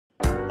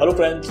Hello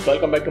friends,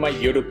 welcome back to my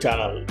YouTube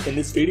channel. In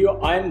this video,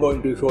 I am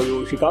going to show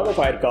you Chicago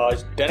Fire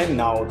cast then and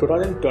now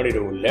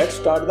 2022. Let's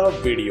start the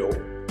video.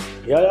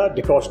 Yaya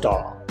DaCosta,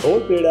 role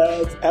played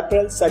as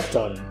April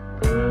Sexton.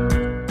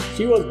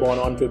 She was born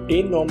on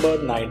 15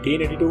 November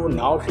 1982.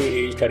 Now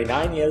she is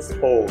 39 years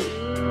old.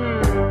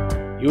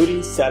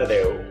 Yuri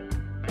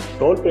Sardarov,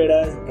 role played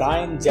as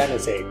Brian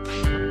Zvonecek.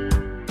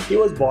 He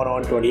was born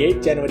on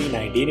 28 January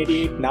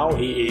 1988. Now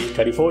he is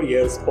 34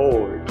 years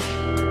old.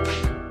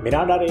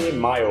 Miranda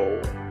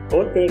Mayo,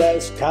 role played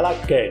as Stella.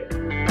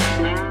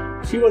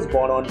 She was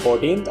born on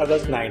 14th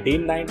August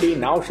 1990.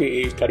 Now she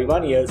is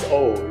 31 years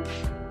old.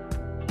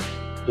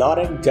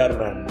 Lauren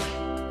German,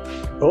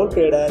 role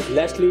played as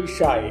Leslie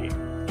Shay.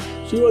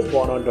 She was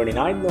born on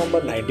 29 November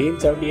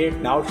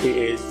 1978. Now she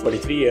is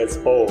 43 years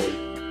old.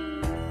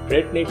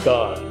 Brittany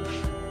Curran,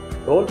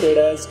 role played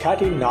as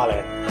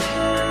Nolan.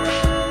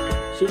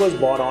 She was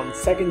born on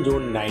 2nd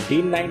June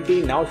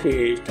 1990. Now she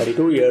is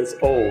 32 years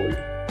old.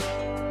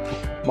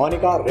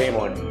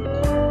 Raymund,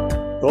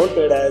 role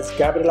played as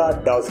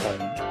Gabriela Dawson.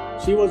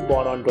 She was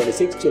born on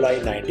 26 July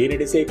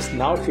 1986.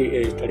 Now she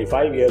is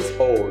 35 years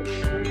old.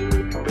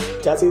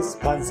 Jesse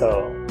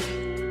Spencer,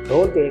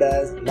 role played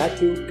as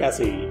Matthew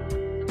Casey.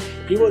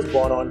 He was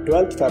born on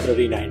 12th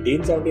February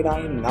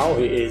 1979. Now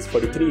he is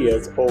 43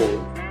 years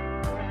old.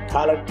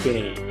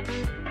 Kinney,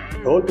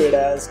 role played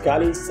as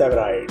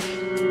Severide.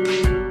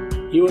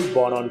 He was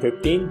born on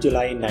 15th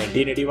July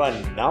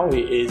 1981. Now he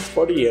is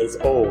 40 years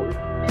old.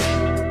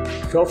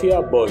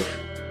 Sophia, role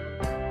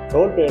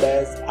played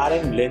as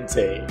Erin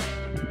Lindsay.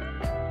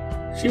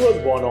 She was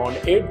born on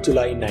 8th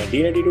July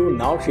 1982.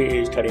 Now she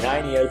is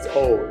 39 years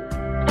old.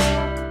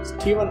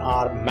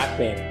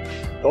 McQueen,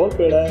 role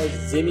played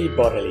as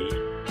Borelli.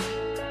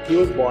 He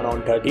was born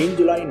on 13th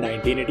July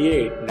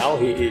 1988. Now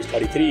he is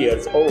 33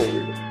 years old.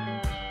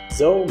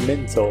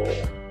 Minoso,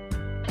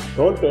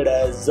 role played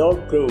as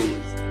Cruz.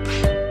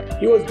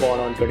 He was born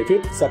on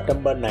 25th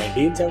September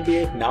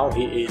 1978. Now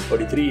he is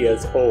 43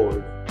 years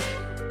old.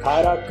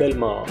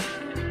 Killmer,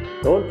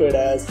 role played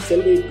as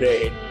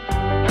Sylvie.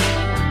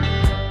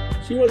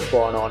 She was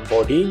born on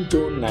 14th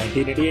June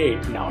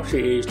 1988. Now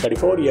she is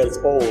 34 years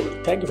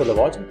old. Thank you for the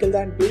watching. Till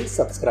then, please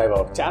subscribe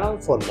our channel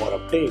for more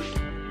updates.